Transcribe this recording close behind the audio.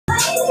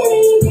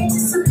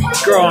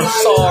Girl, I'm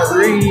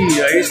sorry,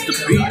 I used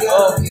to be a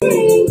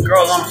fool.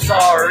 Girl, I'm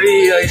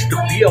sorry, I used to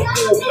be a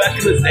fool back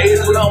in the days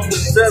when I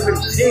was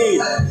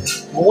 17.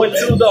 I went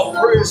to the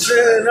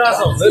prison as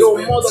a little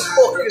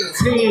motherfucking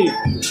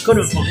teen.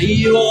 Couldn't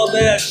believe all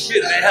that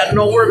shit, they had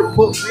nowhere to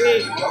put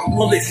me.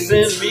 Well, they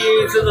sent me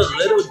to the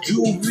little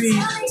juvi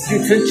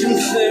detention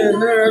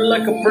center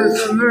like a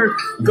prisoner.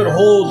 Could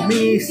hold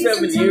me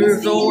 7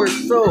 years or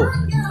so.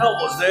 I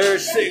was there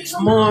 6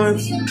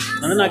 months,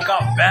 and then I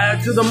got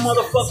back to the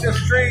motherfucking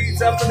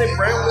streets after they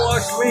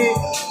brainwashed me.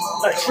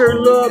 I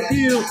sure love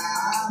you,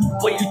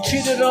 but you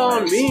cheated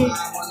on me.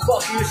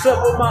 Fuck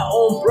yourself with my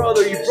own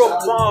brother, you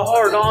broke my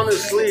heart,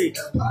 honestly.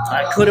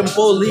 I couldn't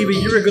believe it,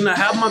 you were gonna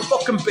have my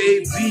fucking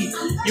baby.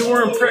 You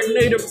were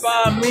impregnated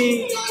by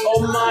me.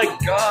 Oh my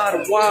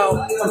god,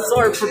 wow. I'm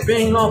sorry for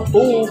being a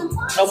fool.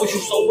 I was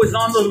just always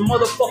on those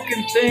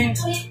motherfucking things,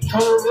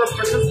 trying to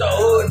represent the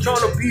hood,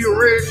 trying to be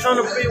rich,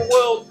 trying to be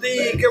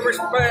wealthy, get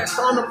respect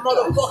on the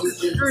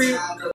motherfucking street.